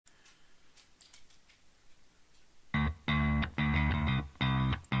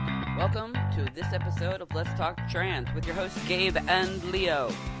Welcome to this episode of Let's Talk Trans with your hosts Gabe and Leo.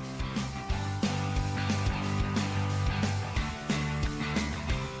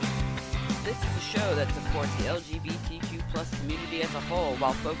 This is a show that supports the LGBTQ plus community as a whole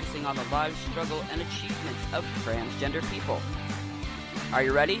while focusing on the lives, struggle, and achievements of transgender people. Are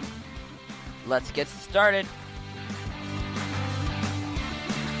you ready? Let's get started.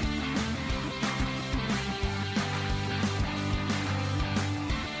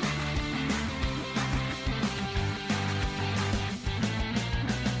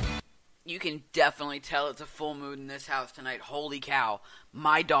 You can definitely tell it's a full mood in this house tonight. Holy cow.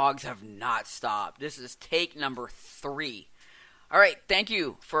 My dogs have not stopped. This is take number 3. Alright, thank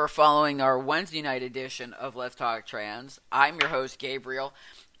you for following our Wednesday night edition of Let's Talk Trans. I'm your host, Gabriel.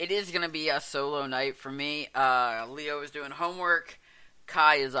 It is going to be a solo night for me. Leo is doing homework.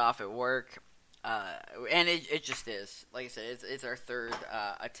 Kai is off at work. And it just is. Like I said, it's our third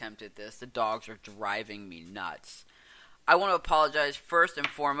attempt at this. The dogs are driving me nuts. I want to apologize first and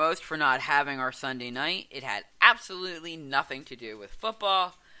foremost for not having our Sunday night. It had absolutely nothing to do with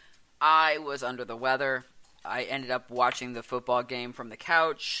football. I was under the weather. I ended up watching the football game from the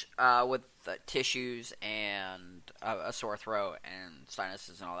couch with tissues and a sore throat and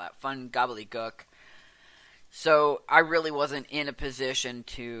sinuses and all that fun gobbledygook. So I really wasn't in a position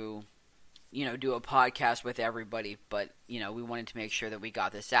to, do a podcast with everybody. But, we wanted to make sure that we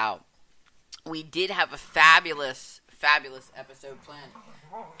got this out. We did have a fabulous episode planned,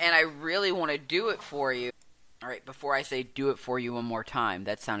 and I really want to do it for you. Alright, before I say do it for you one more time,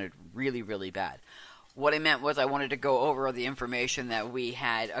 that sounded really, really bad. What I meant was I wanted to go over the information that we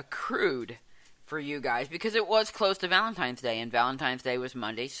had accrued for you guys, because it was close to Valentine's Day, and Valentine's Day was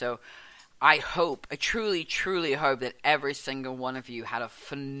Monday, so I truly, truly hope that every single one of you had a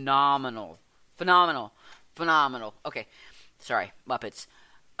phenomenal, okay, sorry, Muppets,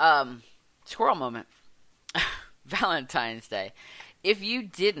 squirrel moment. Valentine's Day. If you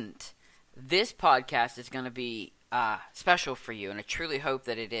didn't, this podcast is going to be special for you, and I truly hope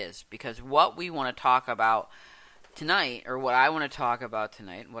that it is, because what we want to talk about tonight, or what I want to talk about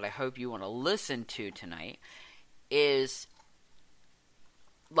tonight, and what I hope you want to listen to tonight, is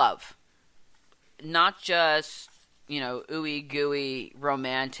love. Not just, ooey gooey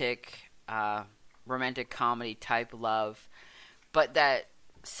romantic comedy type love, but that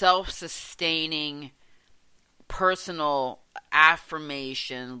self-sustaining, personal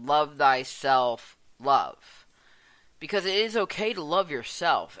affirmation, love thyself love. Because it is okay to love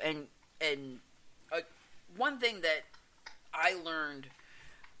yourself. And one thing that I learned,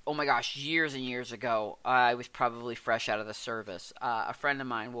 oh my gosh, years and years ago, I was probably fresh out of the service. A friend of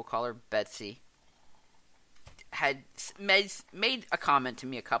mine, we'll call her Betsy, had made a comment to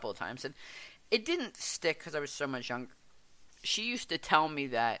me a couple of times, and it didn't stick because I was so much younger. She used to tell me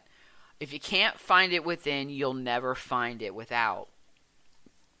that if you can't find it within, you'll never find it without.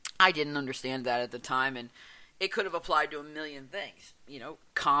 I didn't understand that at the time, and it could have applied to a million things.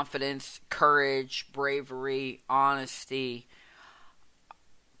 Confidence, courage, bravery, honesty.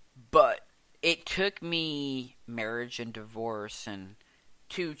 But it took me marriage and divorce and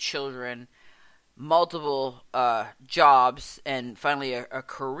 2 children, multiple jobs, and finally a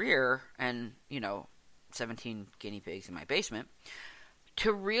career, and, 17 guinea pigs in my basement,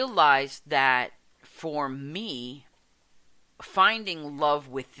 to realize that for me, finding love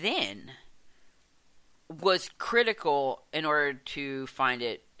within was critical in order to find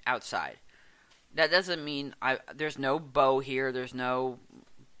it outside. That doesn't mean there's no beau here, there's no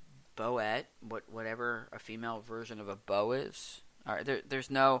beauette, whatever a female version of a beau is. All right, there's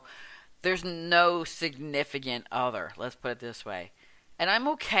no significant other, let's put it this way. And I'm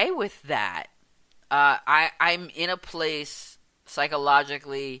okay with that. I'm in a place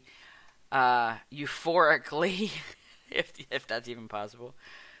psychologically, euphorically, if that's even possible,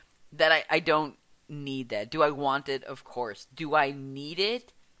 that I don't need that. Do I want it? Of course. Do I need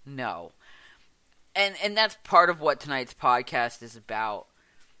it? No. And that's part of what tonight's podcast is about.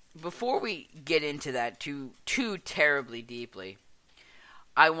 Before we get into that too terribly deeply,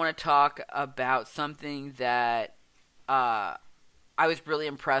 I want to talk about something that I was really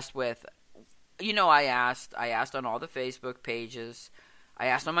impressed with. I asked on all the Facebook pages. I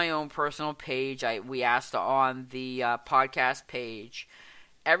asked on my own personal page. We asked on the podcast page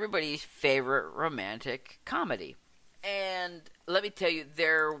everybody's favorite romantic comedy. And let me tell you,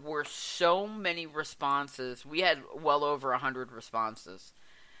 there were so many responses. We had well over 100 responses.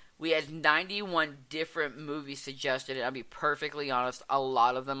 We had 91 different movies suggested, and I'll be perfectly honest, a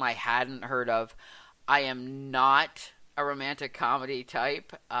lot of them I hadn't heard of. I am not a romantic comedy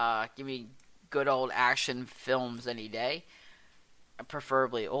type. Give me good old action films any day.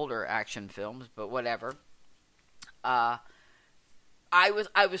 preferably older action films, but whatever. I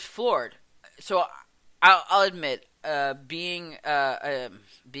was floored. So I'll admit, being a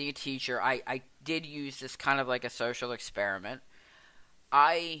teacher, I did use this kind of like a social experiment.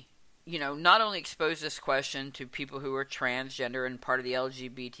 I, not only exposed this question to people who are transgender and part of the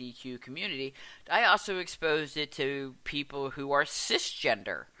LGBTQ community, I also exposed it to people who are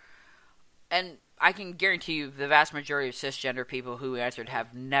cisgender. And I can guarantee you the vast majority of cisgender people who answered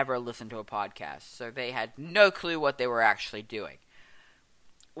have never listened to a podcast, so they had no clue what they were actually doing.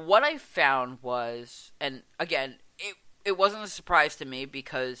 What I found was, and again, it wasn't a surprise to me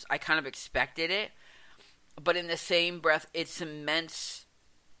because I kind of expected it, but in the same breath, it cements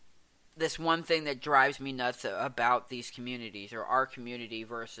this one thing that drives me nuts about these communities, or our community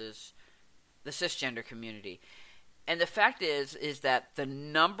versus the cisgender community. And the fact is that the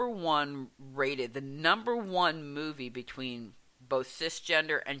number one movie between both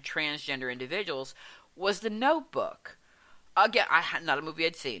cisgender and transgender individuals was The Notebook. Again, not a movie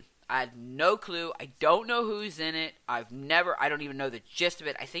I'd seen. I had no clue. I don't know who's in it. I don't even know the gist of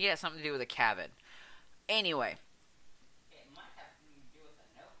it. I think it has something to do with a cabin. Anyway. It might have something to do with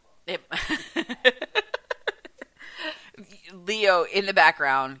a notebook. Leo, in the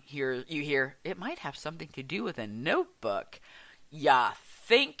background, you hear, it might have something to do with a notebook. Yeah,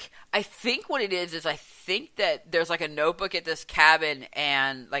 I think what it is I think that there's like a notebook at this cabin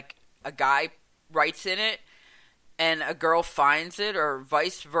and like a guy writes in it, and a girl finds it, or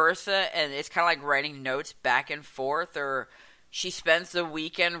vice versa, and it's kind of like writing notes back and forth, or she spends the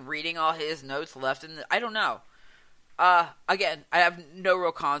weekend reading all his notes left in I don't know. Again, I have no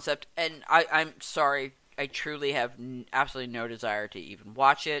real concept, and I'm sorry, I truly have absolutely no desire to even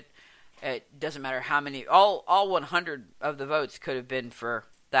watch it. It doesn't matter how many, all 100 of the votes could have been for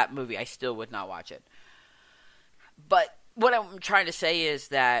that movie, I still would not watch it. But what I'm trying to say is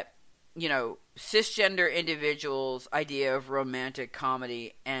that, cisgender individuals' idea of romantic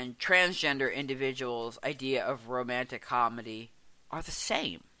comedy and transgender individuals' idea of romantic comedy are the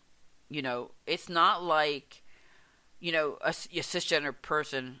same. It's not like, a cisgender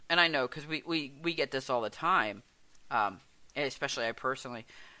person, and I know because we get this all the time, and especially I personally,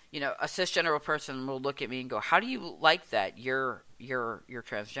 a cisgender person will look at me and go, "How do you like that? You're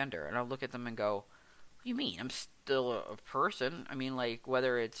transgender," and I'll look at them and go, "What do you mean? I'm still a person. I mean, like,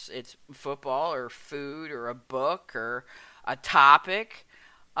 whether it's football or food or a book or a topic,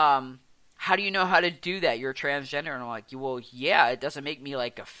 how do you know how to do that? You're transgender." And I'm like, "Well, yeah, it doesn't make me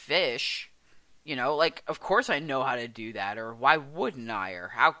like a fish. Like, of course I know how to do that, or why wouldn't I, or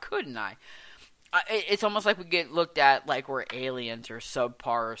how couldn't I?" It's almost like we get looked at like we're aliens or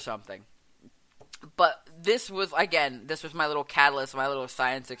subpar or something. But this was my little catalyst, my little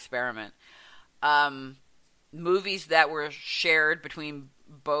science experiment. Movies that were shared between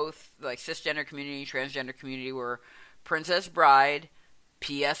both like cisgender community and transgender community were Princess Bride,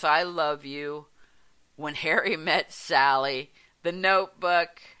 P.S. I Love You, When Harry Met Sally, The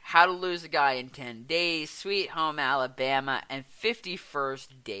Notebook, How to Lose a Guy in 10 Days, Sweet Home Alabama, and 50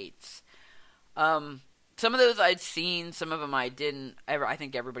 First Dates. Some of those I'd seen, some of them I didn't. I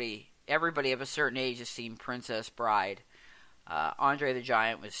think everybody of a certain age has seen Princess Bride. Andre the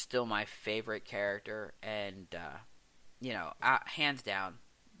Giant was still my favorite character, and, hands down,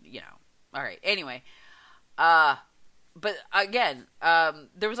 alright, anyway, but again,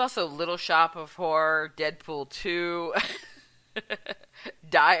 there was also Little Shop of Horror, Deadpool 2,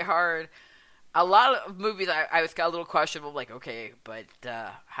 Die Hard, a lot of movies I was got a little questionable, like, okay, but,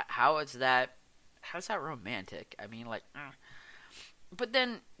 how's that romantic? I mean, like, but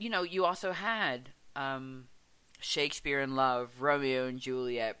then, you also had, Shakespeare in Love, Romeo and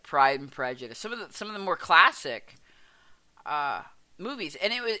Juliet, Pride and Prejudice, some of the more classic movies,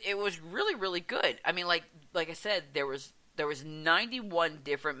 and it was really, really good. I mean, like I said, there was 91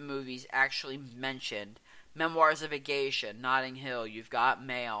 different movies actually mentioned. Memoirs of a Geisha, Notting Hill, You've Got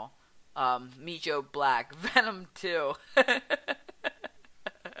Mail, Meet Joe Black, Venom 2.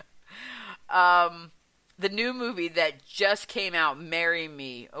 The new movie that just came out, Marry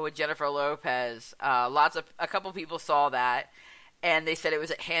Me, with Jennifer Lopez. A couple people saw that, and they said it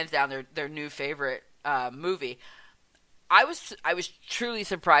was hands down their new favorite movie. I was truly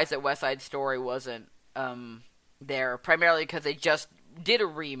surprised that West Side Story wasn't there, primarily because they just did a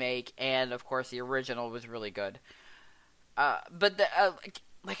remake, and of course the original was really good. But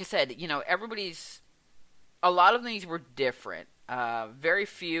like I said, a lot of these were different. Very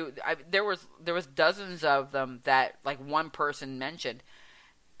few. There was dozens of them that like one person mentioned,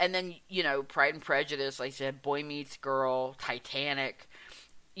 and then Pride and Prejudice, like I said, Boy Meets Girl, Titanic.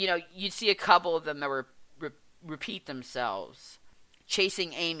 You'd see a couple of them that were repeat themselves.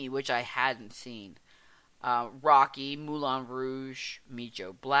 Chasing Amy, which I hadn't seen. Rocky, Moulin Rouge, Meet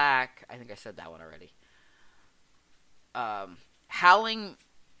Joe Black. I think I said that one already. Howling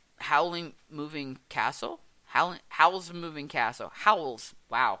Moving Castle? Howl's Moving Castle. Howl's.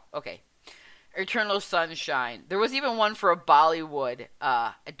 Wow. Okay. Eternal Sunshine. There was even one for a Bollywood.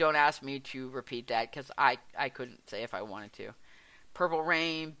 Don't ask me to repeat that because I couldn't say if I wanted to. Purple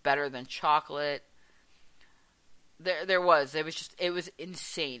Rain, Better Than Chocolate. It was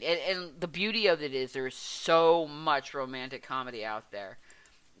insane. And the beauty of it is there's so much romantic comedy out there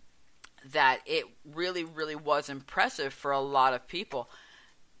that it really, really was impressive for a lot of people.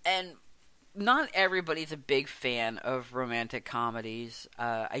 And not everybody's a big fan of romantic comedies.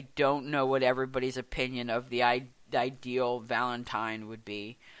 I don't know what everybody's opinion of the ideal Valentine would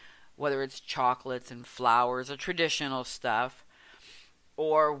be, whether it's chocolates and flowers or traditional stuff,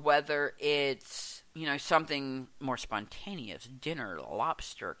 or whether it's, something more spontaneous, dinner,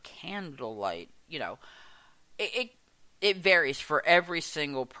 lobster, candlelight, it varies for every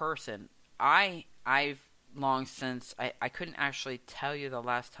single person. I've long since, I couldn't actually tell you the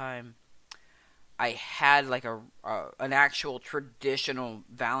last time I had like an actual traditional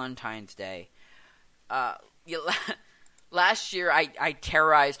Valentine's Day. Last year I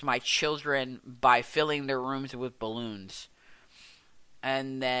terrorized my children by filling their rooms with balloons.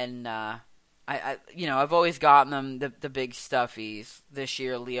 And then, I've always gotten them the big stuffies. This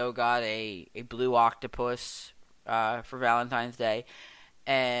year, Leo got a blue octopus for Valentine's Day,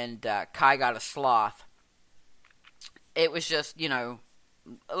 and Kai got a sloth. It was just, like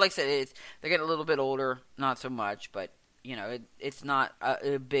I said, they're getting a little bit older, not so much, but, it's not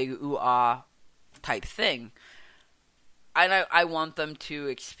a big ooh-ah type thing. And I want them to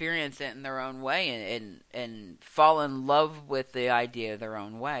experience it in their own way and fall in love with the idea of their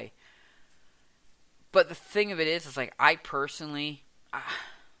own way. But the thing of it is like, I personally,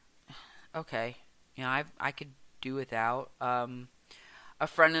 okay, I could do without. A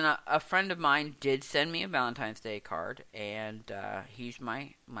friend of mine did send me a Valentine's Day card, and he's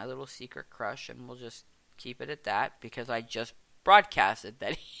my little secret crush, and we'll just keep it at that because I just broadcasted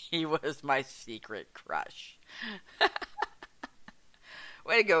that he was my secret crush.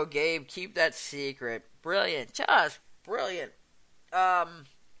 Way to go, Gabe. Keep that secret. Brilliant. Just brilliant.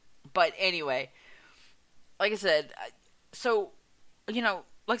 But anyway, like I said, like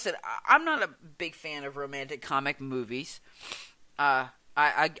I said, I'm not a big fan of romantic comic movies. I'm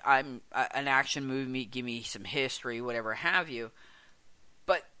an action movie, give me some history, whatever have you.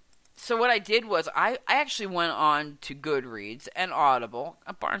 But, so what I did was, I actually went on to Goodreads and Audible,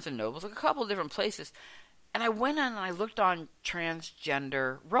 Barnes & Nobles, like a couple of different places, and I went on and I looked on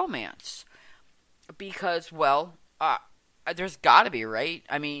transgender romance. Because, well, there's got to be, right?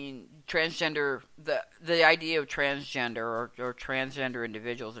 I mean, transgender, the idea of transgender or transgender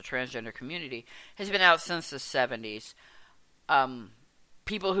individuals, the transgender community, has been out since the 70s.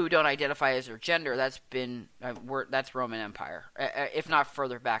 People who don't identify as their gender, that's Roman Empire, if not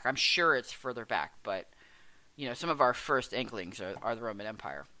further back. I'm sure it's further back, but, some of our first inklings are the Roman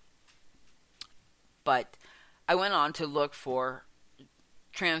Empire. But I went on to look for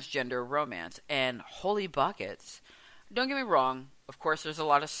transgender romance, and holy buckets. Don't get me wrong, of course there's a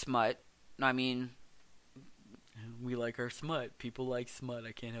lot of smut. I mean, we like our smut. People like smut,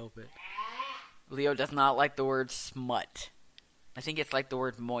 I can't help it. Leo does not like the word smut. I think it's like the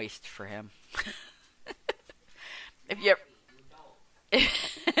word moist for him. If you ever...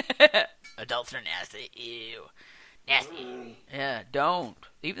 Adults are nasty. Ew. Nasty. Yeah, don't.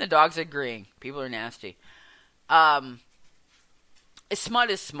 Even the dogs agreeing. People are nasty. Smut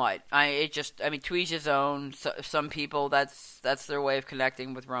is smut. To each his own. Some people, that's their way of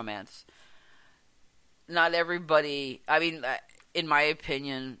connecting with romance. Not everybody. In my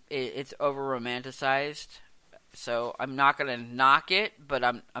opinion, it's over romanticized. So I'm not gonna knock it, but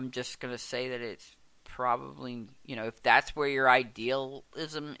I'm just gonna say that it's probably, if that's where your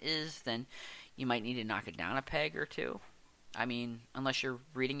idealism is, then you might need to knock it down a peg or two. Unless you're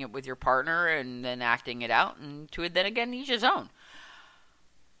reading it with your partner and then acting it out, and to it then again, each his own.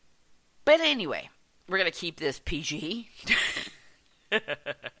 But anyway, we're going to keep this PG.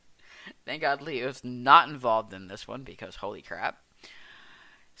 Thank God Leo's not involved in this one because holy crap.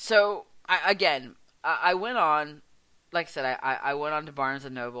 So, I went on, like I said, I went on to Barnes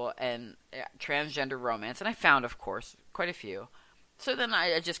 & Noble and transgender romance, and I found, of course, quite a few. So then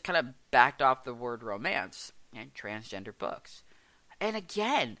I just kind of backed off the word romance and transgender books. And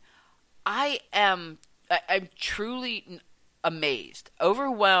again, I'm truly amazed,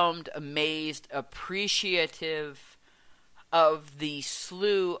 overwhelmed, amazed, appreciative of the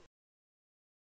slew